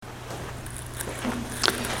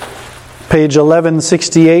Page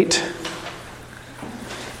 1168.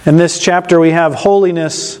 In this chapter we have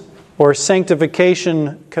holiness or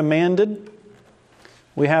sanctification commanded.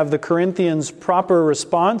 We have the Corinthians' proper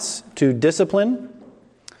response to discipline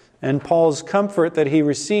and Paul's comfort that he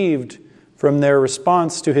received from their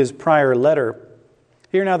response to his prior letter.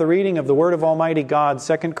 Hear now the reading of the Word of Almighty God,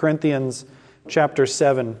 2 Corinthians chapter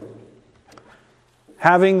 7.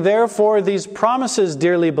 Having therefore these promises,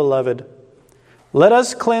 dearly beloved, let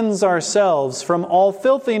us cleanse ourselves from all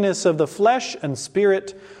filthiness of the flesh and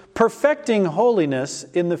spirit, perfecting holiness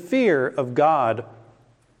in the fear of God.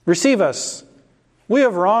 Receive us. We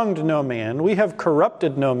have wronged no man, we have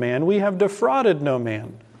corrupted no man, we have defrauded no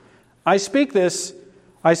man. I speak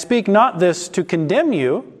not this to condemn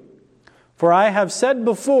you, for I have said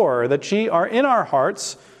before that ye are in our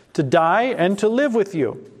hearts to die and to live with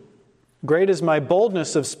you. Great is my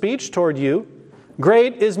boldness of speech toward you,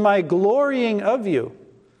 great is my glorying of you.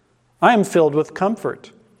 I am filled with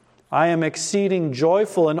comfort. I am exceeding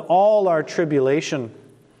joyful in all our tribulation.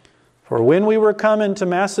 For when we were come into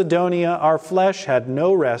Macedonia, our flesh had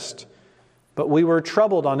no rest, but we were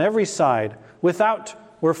troubled on every side. Without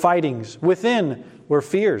were fightings, within were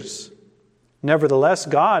fears. Nevertheless,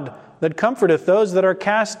 God, that comforteth those that are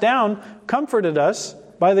cast down, comforted us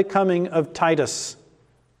by the coming of Titus.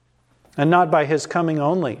 And not by his coming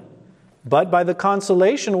only, but by the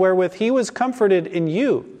consolation wherewith he was comforted in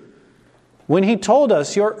you, when he told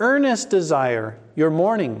us your earnest desire, your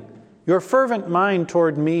mourning, your fervent mind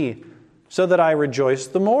toward me, so that I rejoice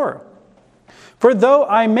the more. For though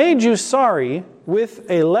I made you sorry with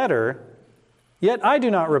a letter, yet I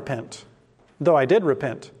do not repent, though I did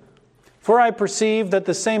repent. For I perceive that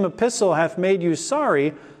the same epistle hath made you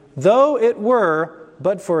sorry, though it were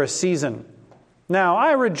but for a season. Now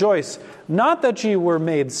I rejoice, not that ye were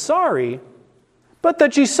made sorry, but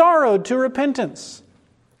that ye sorrowed to repentance.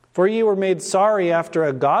 For ye were made sorry after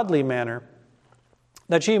a godly manner,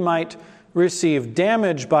 that ye might receive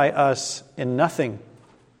damage by us in nothing.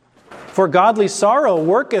 For godly sorrow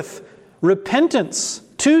worketh repentance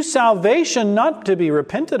to salvation, not to be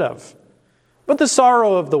repented of. But the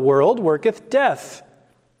sorrow of the world worketh death.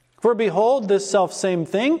 For behold, this selfsame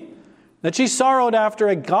thing, that ye sorrowed after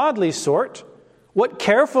a godly sort, what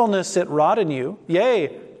carefulness it wrought in you, yea,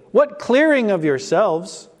 what clearing of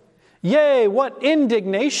yourselves, yea, what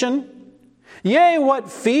indignation, yea,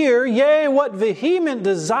 what fear, yea, what vehement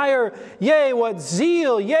desire, yea, what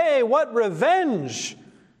zeal, yea, what revenge.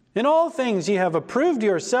 In all things ye have approved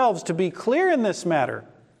yourselves to be clear in this matter.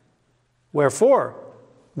 Wherefore,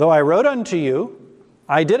 though I wrote unto you,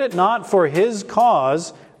 I did it not for his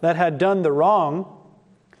cause that had done the wrong,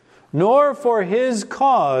 nor for his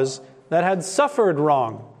cause that had suffered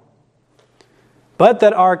wrong, but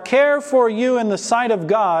that our care for you in the sight of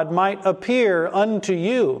God might appear unto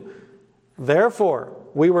you. Therefore,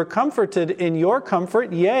 we were comforted in your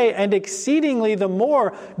comfort, yea, and exceedingly the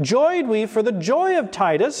more joyed we for the joy of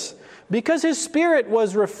Titus, because his spirit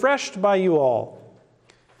was refreshed by you all.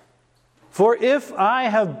 For if I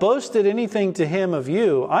have boasted anything to him of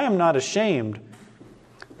you, I am not ashamed.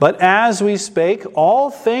 But as we spake all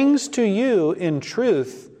things to you in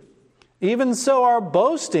truth, even so our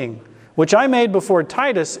boasting, which I made before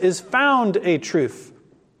Titus, is found a truth.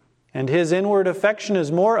 And his inward affection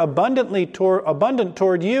is more abundant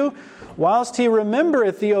toward you, whilst he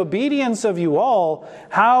remembereth the obedience of you all,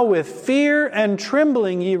 how with fear and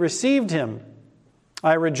trembling ye received him.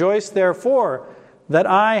 I rejoice therefore that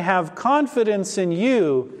I have confidence in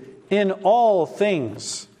you in all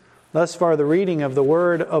things. Thus far the reading of the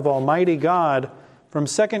Word of Almighty God from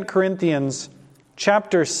 2 Corinthians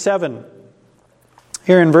chapter 7.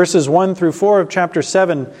 Here in verses 1 through 4 of chapter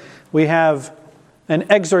 7, we have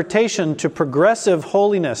an exhortation to progressive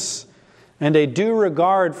holiness and a due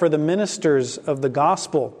regard for the ministers of the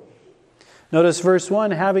gospel. Notice verse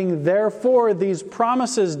 1, having therefore these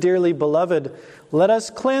promises, dearly beloved, let us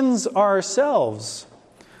cleanse ourselves.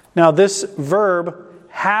 Now this verb,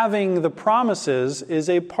 having the promises, is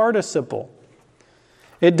a participle.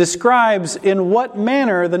 It describes in what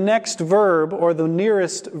manner the next verb or the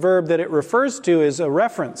nearest verb that it refers to is a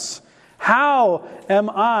reference. How am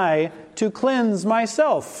I to cleanse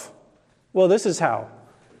myself? Well, this is how.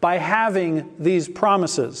 By having these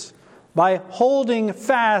promises. By holding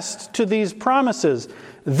fast to these promises.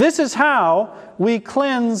 This is how we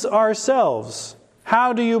cleanse ourselves.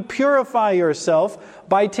 How do you purify yourself?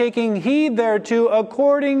 By taking heed thereto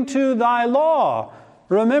according to thy law.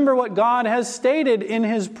 Remember what God has stated in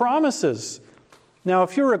his promises. Now,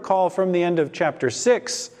 if you recall from the end of chapter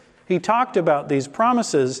 6, he talked about these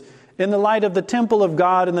promises in the light of the temple of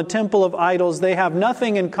God and the temple of idols. They have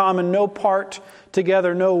nothing in common, no part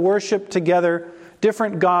together, no worship together,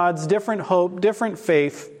 different gods, different hope, different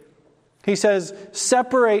faith. He says,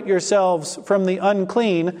 separate yourselves from the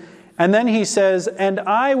unclean. And then he says, and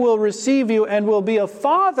I will receive you and will be a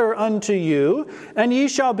father unto you, and ye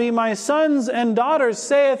shall be my sons and daughters,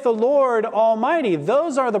 saith the Lord Almighty.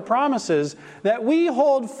 Those are the promises that we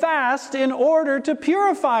hold fast in order to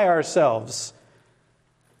purify ourselves.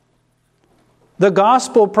 The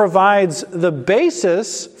gospel provides the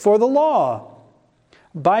basis for the law.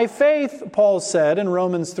 By faith, Paul said in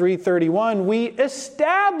Romans 3:31, we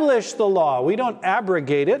establish the law. We don't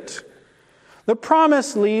abrogate it. The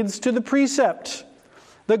promise leads to the precept,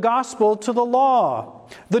 the gospel to the law,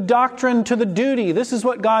 the doctrine to the duty. This is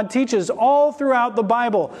what God teaches all throughout the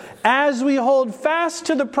Bible. As we hold fast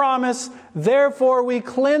to the promise, therefore we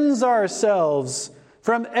cleanse ourselves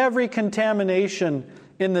from every contamination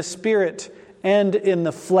in the spirit and in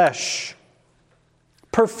the flesh.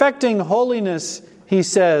 Perfecting holiness, he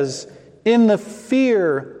says, in the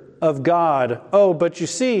fear of God. Oh, but you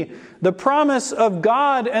see, the promise of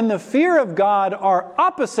God and the fear of God are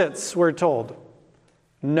opposites, we're told.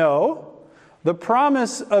 No, the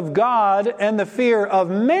promise of God and the fear of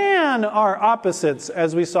man are opposites,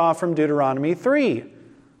 as we saw from Deuteronomy 3.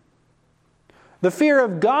 The fear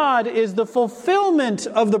of God is the fulfillment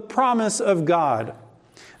of the promise of God.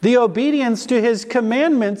 The obedience to His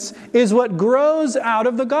commandments is what grows out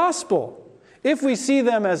of the gospel. If we see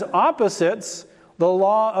them as opposites, the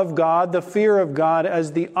law of God, the fear of God,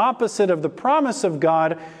 as the opposite of the promise of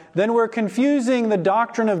God, then we're confusing the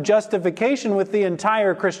doctrine of justification with the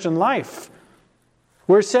entire Christian life.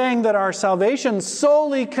 We're saying that our salvation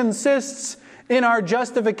solely consists in our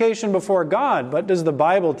justification before God. But does the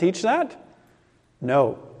Bible teach that?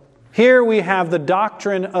 No. Here we have the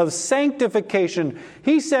doctrine of sanctification.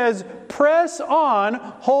 He says, press on,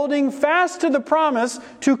 holding fast to the promise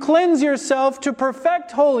to cleanse yourself to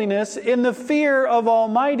perfect holiness in the fear of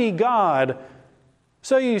Almighty God.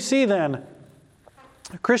 So you see then,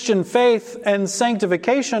 Christian faith and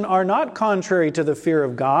sanctification are not contrary to the fear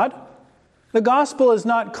of God. The gospel is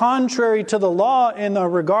not contrary to the law in the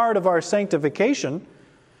regard of our sanctification.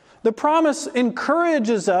 The promise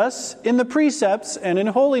encourages us in the precepts and in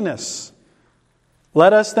holiness.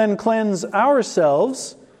 Let us then cleanse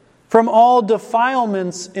ourselves from all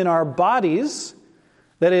defilements in our bodies,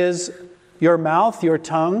 that is, your mouth, your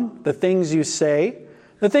tongue, the things you say,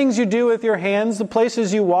 the things you do with your hands, the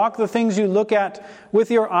places you walk, the things you look at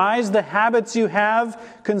with your eyes, the habits you have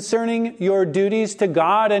concerning your duties to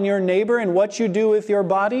God and your neighbor and what you do with your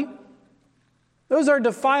body. Those are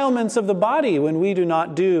defilements of the body when we do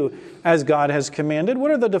not do as God has commanded.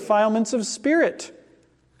 What are the defilements of spirit?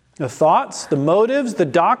 The thoughts, the motives, the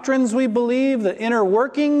doctrines we believe, the inner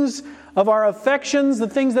workings of our affections, the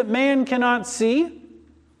things that man cannot see.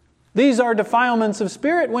 These are defilements of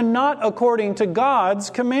spirit when not according to God's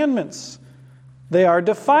commandments. They are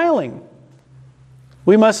defiling.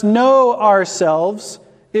 We must know ourselves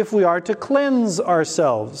if we are to cleanse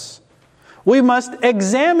ourselves. We must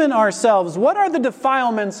examine ourselves. What are the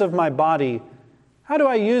defilements of my body? How do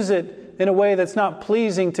I use it in a way that's not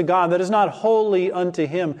pleasing to God, that is not holy unto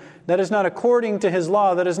Him, that is not according to His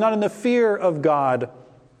law, that is not in the fear of God?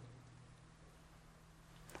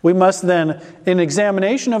 We must then, in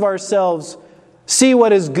examination of ourselves, see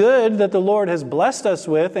what is good that the Lord has blessed us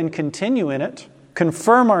with and continue in it,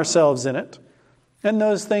 confirm ourselves in it, and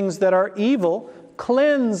those things that are evil,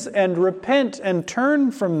 cleanse and repent and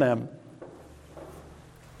turn from them.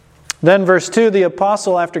 Then verse 2, the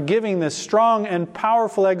apostle, after giving this strong and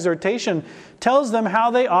powerful exhortation, tells them how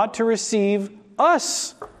they ought to receive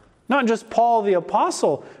us. Not just Paul the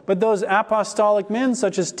apostle, but those apostolic men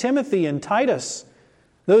such as Timothy and Titus,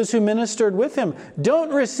 those who ministered with him.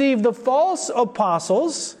 Don't receive the false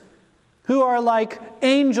apostles who are like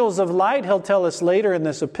angels of light, he'll tell us later in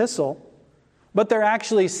this epistle, but they're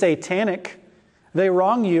actually satanic. They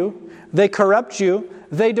wrong you, they corrupt you,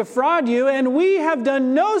 they defraud you, and we have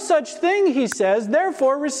done no such thing, he says,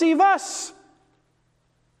 therefore receive us.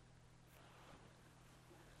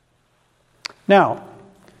 Now,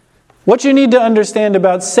 what you need to understand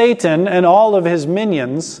about Satan and all of his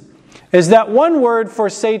minions is that one word for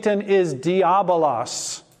Satan is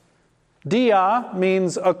diabolos. Dia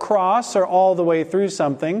means across or all the way through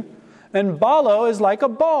something, and balo is like a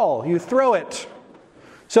ball. You throw it.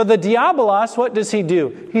 So the diabolos, what does he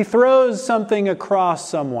do? He throws something across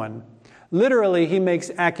someone. Literally, he makes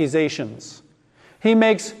accusations. He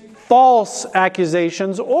makes false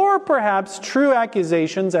accusations, or perhaps true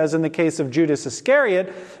accusations, as in the case of Judas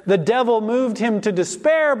Iscariot, the devil moved him to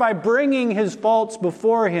despair by bringing his faults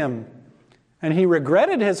before him. And he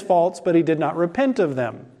regretted his faults, but he did not repent of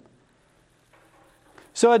them.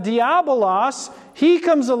 So a diabolos, he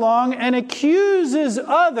comes along and accuses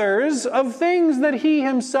others of things that he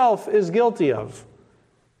himself is guilty of.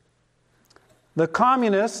 The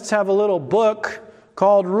communists have a little book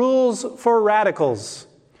called Rules for Radicals.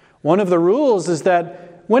 One of the rules is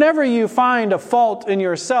that whenever you find a fault in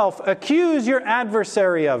yourself, accuse your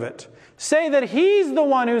adversary of it. Say that he's the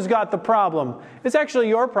one who's got the problem. It's actually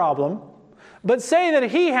your problem. But say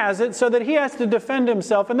that he has it so that he has to defend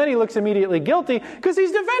himself, and then he looks immediately guilty because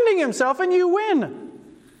he's defending himself and you win.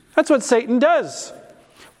 That's what Satan does.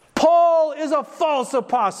 Paul is a false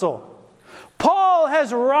apostle. Paul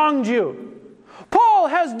has wronged you. Paul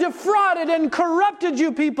has defrauded and corrupted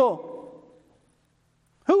you people.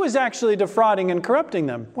 Who is actually defrauding and corrupting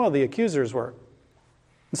them? Well, the accusers were.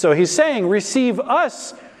 So he's saying, receive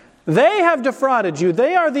us. They have defrauded you.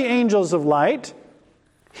 They are the angels of light.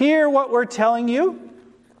 Hear what we're telling you.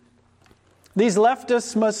 These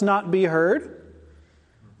leftists must not be heard.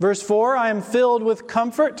 Verse 4, I am filled with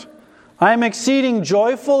comfort. I am exceeding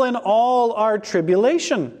joyful in all our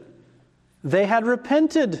tribulation. They had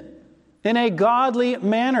repented in a godly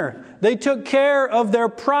manner. They took care of their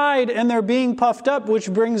pride and their being puffed up,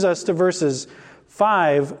 which brings us to verses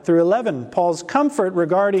 5 through 11. Paul's comfort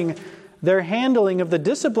regarding their handling of the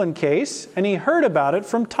discipline case, and he heard about it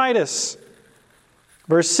from Titus.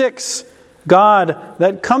 Verse 6, God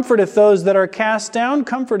that comforteth those that are cast down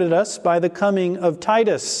comforted us by the coming of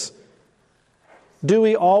Titus. Do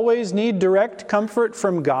we always need direct comfort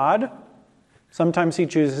from God? Sometimes he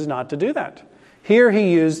chooses not to do that. Here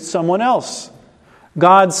he used someone else.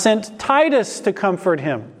 God sent Titus to comfort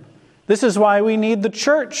him. This is why we need the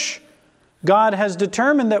church. God has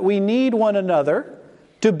determined that we need one another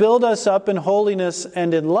to build us up in holiness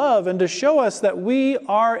and in love, and to show us that we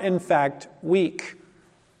are in fact weak.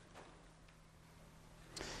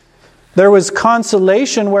 There was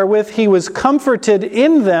consolation wherewith he was comforted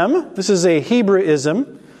in them. This is a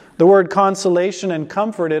Hebraism. The word consolation and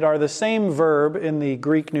comforted are the same verb in the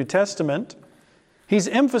Greek New Testament. He's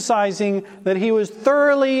emphasizing that he was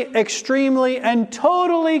thoroughly, extremely, and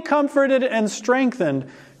totally comforted and strengthened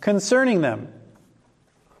concerning them.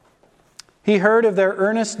 He heard of their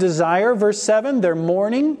earnest desire, verse 7, their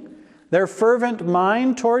mourning, their fervent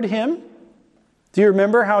mind toward him. Do you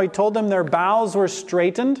remember how he told them their bowels were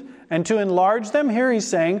straightened and to enlarge them? Here he's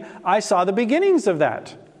saying, I saw the beginnings of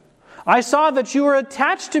that. I saw that you were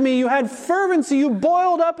attached to me. You had fervency. You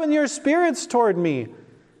boiled up in your spirits toward me.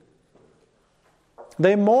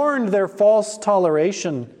 They mourned their false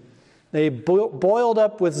toleration. They boiled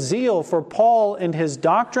up with zeal for Paul and his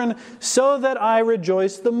doctrine, so that I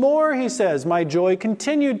rejoiced the more, he says. My joy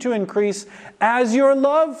continued to increase as your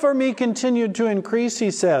love for me continued to increase, he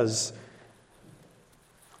says.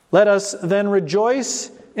 Let us then rejoice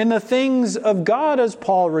in the things of God as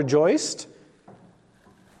Paul rejoiced.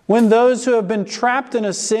 When those who have been trapped in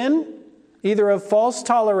a sin, either of false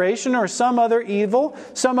toleration or some other evil,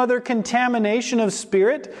 some other contamination of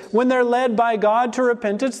spirit, when they're led by God to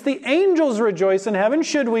repentance, the angels rejoice in heaven.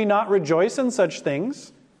 Should we not rejoice in such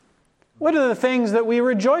things? What are the things that we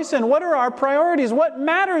rejoice in? What are our priorities? What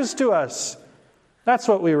matters to us? That's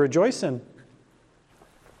what we rejoice in.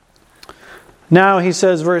 Now he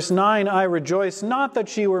says, verse 9, I rejoice not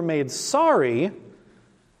that ye were made sorry,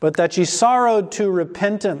 but that ye sorrowed to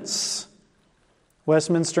repentance.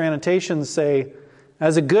 Westminster annotations say,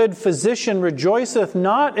 as a good physician rejoiceth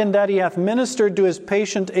not in that he hath ministered to his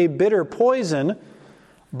patient a bitter poison,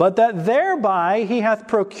 but that thereby he hath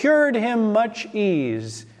procured him much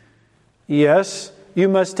ease. Yes, you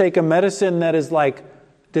must take a medicine that is like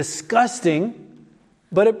disgusting,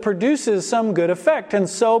 but it produces some good effect. And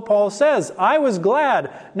so Paul says, I was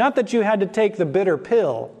glad, not that you had to take the bitter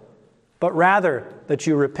pill, but rather that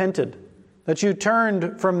you repented, that you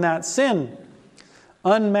turned from that sin.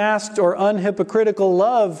 Unmasked or unhypocritical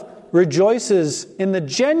love rejoices in the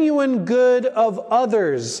genuine good of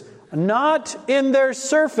others, not in their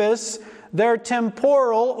surface, their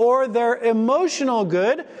temporal or their emotional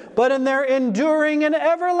good, but in their enduring and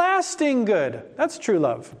everlasting good. That's true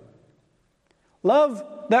love. Love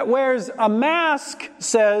that wears a mask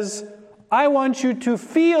says, I want you to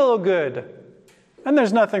feel good. And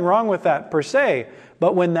there's nothing wrong with that per se.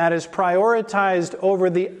 But when that is prioritized over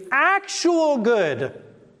the actual good,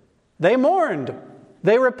 they mourned,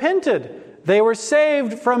 they repented, they were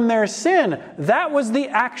saved from their sin. That was the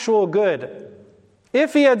actual good.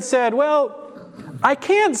 If he had said, well, I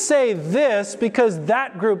can't say this because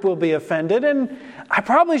that group will be offended, and I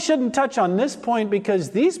probably shouldn't touch on this point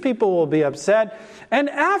because these people will be upset. And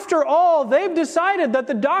after all, they've decided that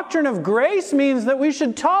the doctrine of grace means that we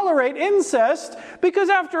should tolerate incest because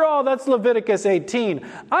after all, that's Leviticus 18.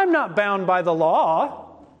 I'm not bound by the law.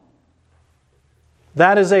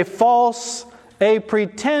 That is a false, a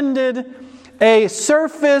pretended, a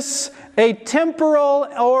surface, a temporal,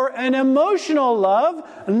 or an emotional love,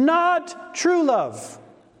 not true love,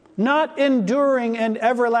 not enduring and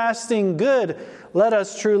everlasting good. Let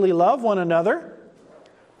us truly love one another.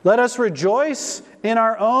 Let us rejoice in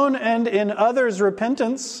our own and in others'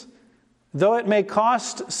 repentance, though it may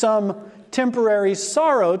cost some temporary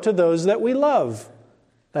sorrow to those that we love.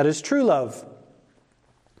 That is true love.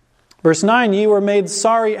 Verse 9, ye were made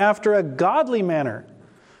sorry after a godly manner.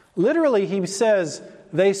 Literally, he says,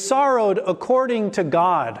 they sorrowed according to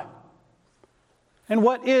God. And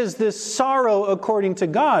what is this sorrow according to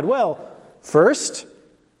God? Well, first,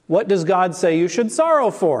 what does God say you should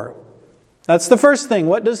sorrow for? That's the first thing.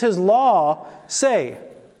 What does His law say?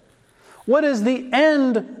 What is the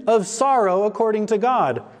end of sorrow according to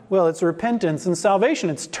God? Well, it's repentance and salvation.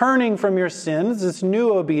 It's turning from your sins. It's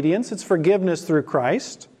new obedience. It's forgiveness through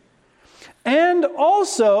Christ. And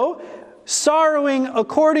also, sorrowing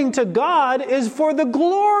according to God is for the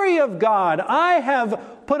glory of God. I have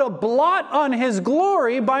put a blot on His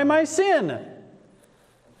glory by my sin.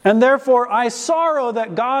 And therefore I sorrow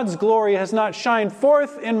that God's glory has not shined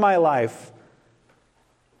forth in my life.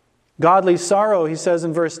 Godly sorrow, he says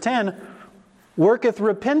in verse 10, worketh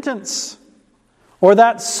repentance. Or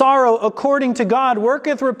that sorrow according to God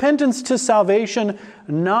worketh repentance to salvation,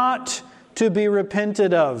 not to be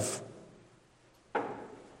repented of.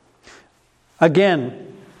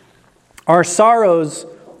 Again, our sorrows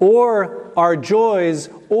or our joys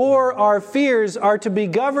or our fears are to be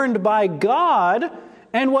governed by God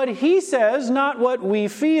and what He says, not what we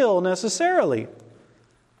feel necessarily.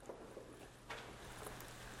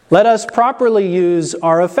 Let us properly use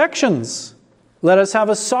our affections. Let us have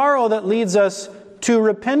a sorrow that leads us to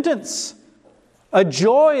repentance, a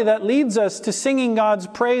joy that leads us to singing God's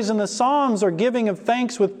praise in the Psalms or giving of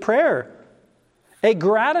thanks with prayer. A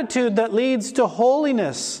gratitude that leads to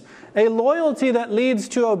holiness. A loyalty that leads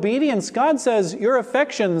to obedience. God says, your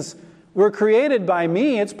affections were created by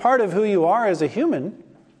me. It's part of who you are as a human.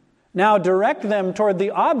 Now direct them toward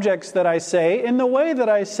the objects that I say in the way that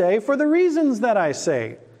I say for the reasons that I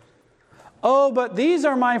say. Oh, but these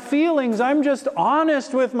are my feelings. I'm just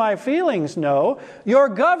honest with my feelings. No, you're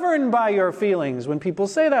governed by your feelings. When people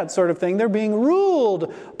say that sort of thing, they're being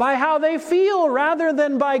ruled by how they feel rather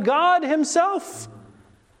than by God Himself.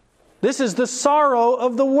 This is the sorrow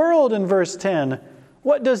of the world in verse 10.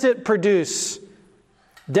 What does it produce?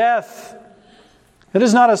 Death. It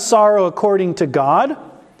is not a sorrow according to God,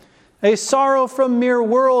 a sorrow from mere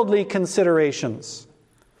worldly considerations.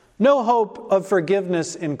 No hope of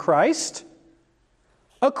forgiveness in Christ,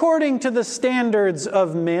 according to the standards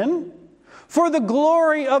of men, for the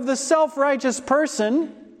glory of the self-righteous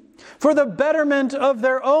person, for the betterment of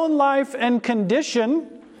their own life and condition,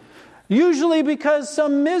 usually because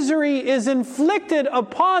some misery is inflicted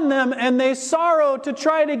upon them and they sorrow to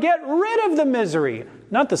try to get rid of the misery,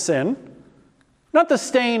 not the sin, not the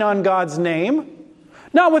stain on God's name,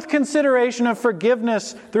 not with consideration of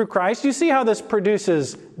forgiveness through Christ. You see how this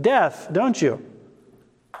produces death, don't you?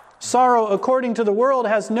 Sorrow, according to the world,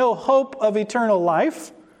 has no hope of eternal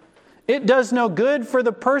life. It does no good for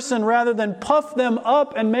the person rather than puff them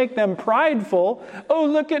up and make them prideful. Oh,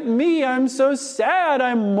 look at me, I'm so sad,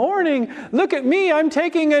 I'm mourning. Look at me, I'm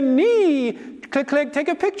taking a knee. Click, click, take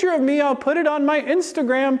a picture of me, I'll put it on my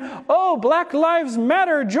Instagram. Oh, Black Lives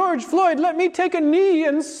Matter, George Floyd, let me take a knee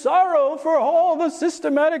in sorrow for all the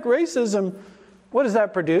systematic racism. What does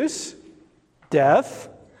that produce? Death.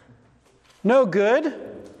 No good.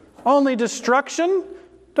 Only destruction.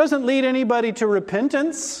 Doesn't lead anybody to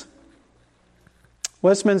repentance.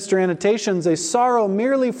 Westminster Annotations, a sorrow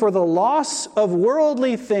merely for the loss of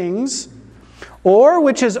worldly things, or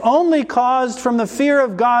which is only caused from the fear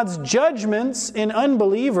of God's judgments in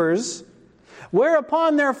unbelievers,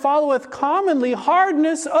 whereupon there followeth commonly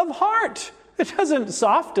hardness of heart. It doesn't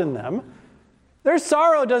soften them. Their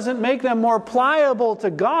sorrow doesn't make them more pliable to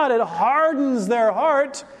God. It hardens their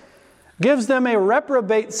heart, gives them a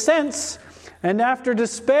reprobate sense, and after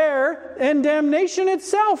despair and damnation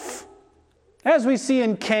itself. As we see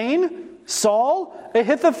in Cain, Saul,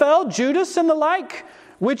 Ahithophel, Judas, and the like,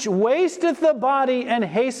 which wasteth the body and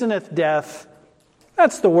hasteneth death.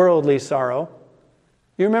 That's the worldly sorrow.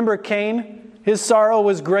 You remember Cain? His sorrow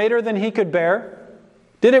was greater than he could bear.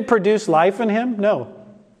 Did it produce life in him? No.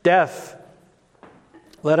 Death.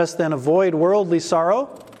 Let us then avoid worldly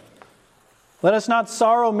sorrow. Let us not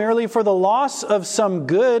sorrow merely for the loss of some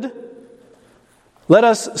good. Let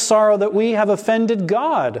us sorrow that we have offended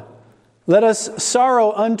God. Let us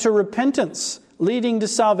sorrow unto repentance, leading to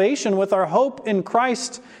salvation with our hope in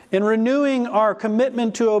Christ, in renewing our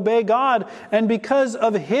commitment to obey God, and because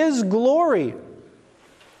of His glory.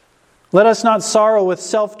 Let us not sorrow with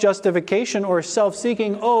self-justification or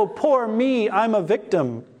self-seeking. Oh, poor me, I'm a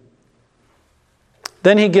victim.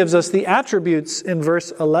 Then he gives us the attributes in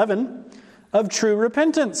verse 11 of true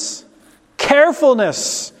repentance.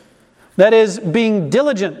 Carefulness, that is, being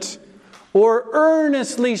diligent or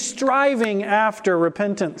earnestly striving after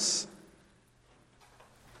repentance.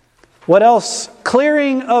 What else?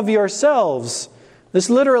 Clearing of yourselves. This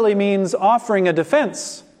literally means offering a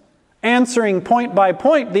defense, answering point by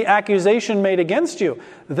point the accusation made against you.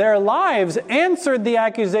 Their lives answered the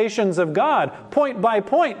accusations of God, point by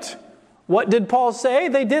point. What did Paul say?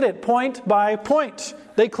 They did it point by point.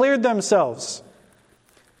 They cleared themselves.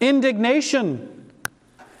 Indignation,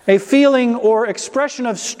 a feeling or expression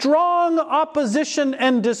of strong opposition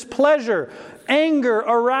and displeasure. Anger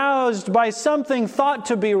aroused by something thought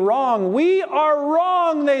to be wrong. We are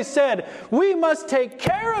wrong, they said. We must take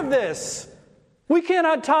care of this. We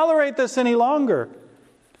cannot tolerate this any longer.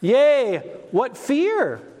 Yea, what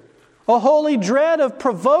fear! A holy dread of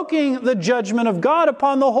provoking the judgment of God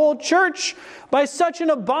upon the whole church by such an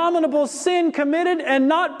abominable sin committed and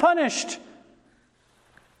not punished.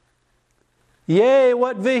 Yea,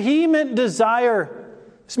 what vehement desire!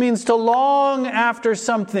 This means to long after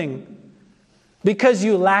something because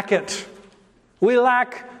you lack it. We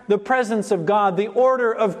lack the presence of God, the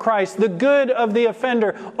order of Christ, the good of the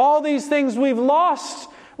offender. All these things we've lost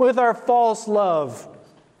with our false love.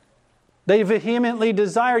 They vehemently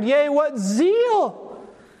desired, yea, what zeal!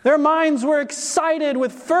 Their minds were excited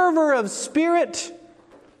with fervor of spirit.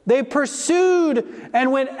 They pursued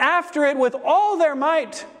and went after it with all their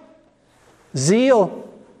might.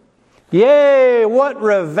 Zeal. Yea, what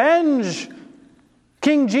revenge!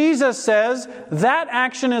 King Jesus says that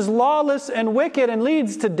action is lawless and wicked and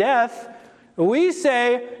leads to death. We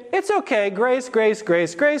say, it's okay, grace, grace,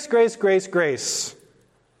 grace, grace, grace, grace, grace.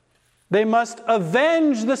 They must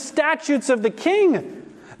avenge the statutes of the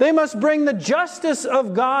king. They must bring the justice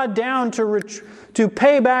of God down to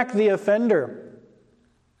pay back the offender.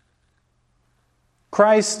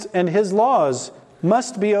 Christ and His laws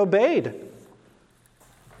must be obeyed.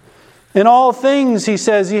 In all things, he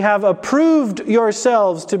says, ye have approved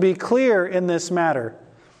yourselves to be clear in this matter.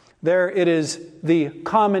 There it is the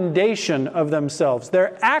commendation of themselves.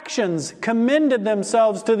 Their actions commended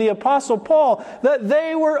themselves to the Apostle Paul, that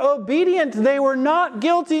they were obedient. They were not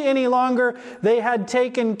guilty any longer. They had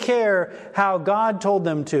taken care how God told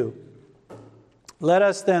them to. Let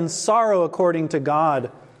us then sorrow according to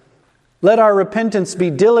God. Let our repentance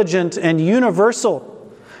be diligent and universal.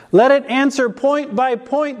 Let it answer point by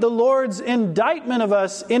point the Lord's indictment of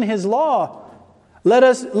us in His law. Let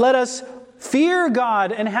us fear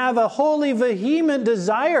God and have a holy, vehement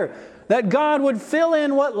desire that God would fill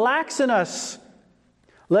in what lacks in us.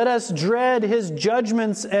 Let us dread His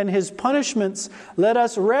judgments and His punishments. Let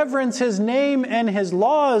us reverence His name and His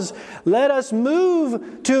laws. Let us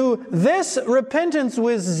move to this repentance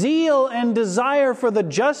with zeal and desire for the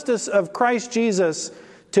justice of Christ Jesus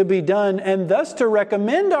to be done, and thus to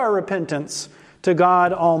recommend our repentance to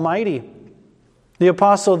God Almighty. The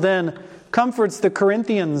apostle then comforts the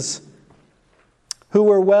Corinthians who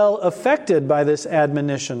were well affected by this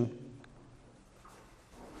admonition.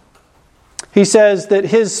 He says that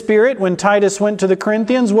his spirit, when Titus went to the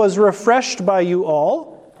Corinthians, was refreshed by you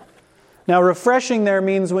all. Now, refreshing there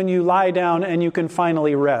means when you lie down and you can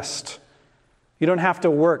finally rest. You don't have to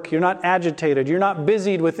work. You're not agitated. You're not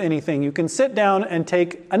busied with anything. You can sit down and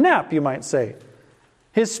take a nap, you might say.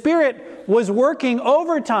 His spirit was working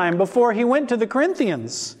overtime before he went to the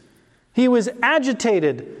Corinthians. He was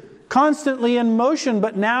agitated, constantly in motion,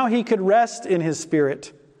 but now he could rest in his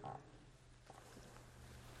spirit.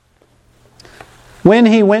 When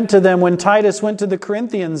he went to them, when Titus went to the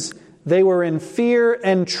Corinthians, they were in fear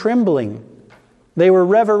and trembling. They were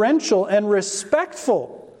reverential and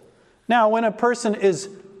respectful. Now, when a person is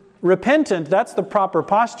repentant, that's the proper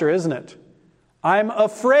posture, isn't it? I'm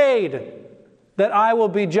afraid that I will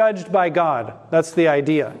be judged by God. That's the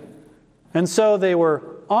idea. And so they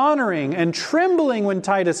were honoring and trembling when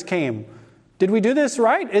Titus came. Did we do this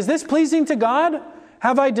right? Is this pleasing to God?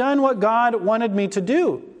 Have I done what God wanted me to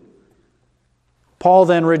do? Paul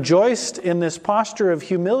then rejoiced in this posture of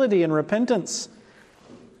humility and repentance.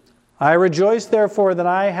 I rejoice, therefore, that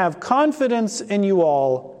I have confidence in you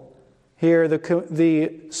all. Here,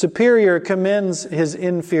 the superior commends his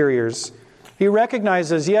inferiors. He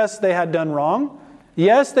recognizes, yes, they had done wrong.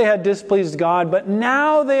 Yes, they had displeased God, but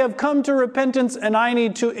now they have come to repentance, and I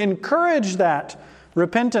need to encourage that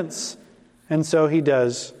repentance. And so he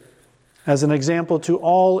does, as an example to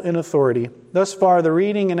all in authority. Thus far, the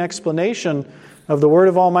reading and explanation of the Word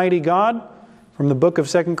of Almighty God from the book of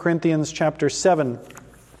 2 Corinthians chapter 7.